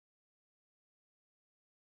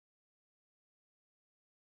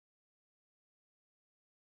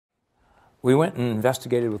we went and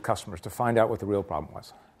investigated with customers to find out what the real problem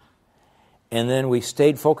was. And then we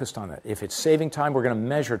stayed focused on that. If it's saving time, we're going to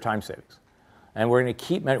measure time savings. And we're going to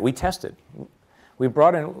keep measuring. We tested. We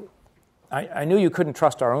brought in, I knew you couldn't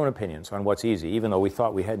trust our own opinions on what's easy, even though we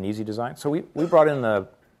thought we had an easy design. So we brought in the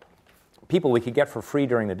people we could get for free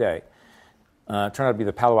during the day. It turned out to be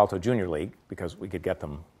the Palo Alto Junior League, because we could get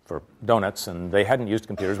them for donuts, and they hadn't used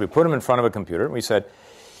computers. We put them in front of a computer, and we said,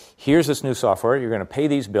 here's this new software. You're going to pay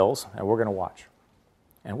these bills, and we're going to watch.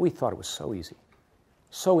 And we thought it was so easy,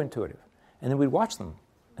 so intuitive. And then we'd watch them,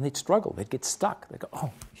 and they'd struggle. They'd get stuck. They'd go,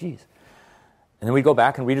 oh, geez. And then we'd go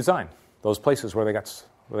back and redesign those places where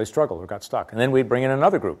they struggled or got stuck. And then we'd bring in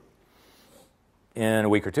another group in a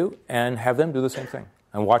week or two and have them do the same thing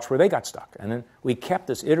and watch where they got stuck. And then we kept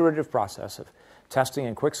this iterative process of testing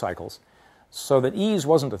in quick cycles so that ease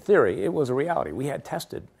wasn't a theory, it was a reality. We had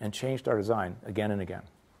tested and changed our design again and again.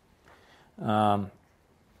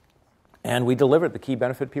 And we delivered the key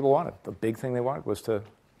benefit people wanted. The big thing they wanted was to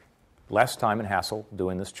less time and hassle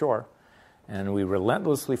doing this chore. And we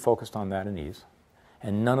relentlessly focused on that and ease.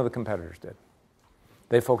 And none of the competitors did.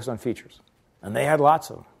 They focused on features. And they had lots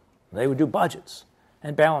of them. They would do budgets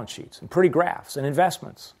and balance sheets and pretty graphs and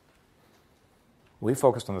investments. We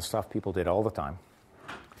focused on the stuff people did all the time.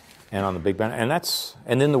 And on the big benefit.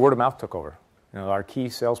 And then the word of mouth took over. Our key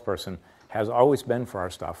salesperson has always been for our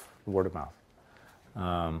stuff, the word of mouth.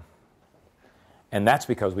 And that's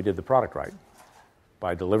because we did the product right.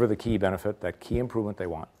 By deliver the key benefit, that key improvement they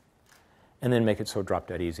want, and then make it so drop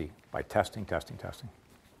dead easy by testing.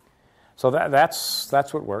 So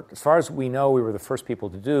that's what worked. As far as we know, we were the first people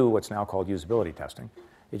to do what's now called usability testing.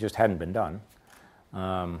 It just hadn't been done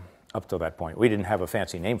up till that point. We didn't have a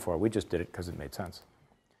fancy name for it. We just did it because it made sense.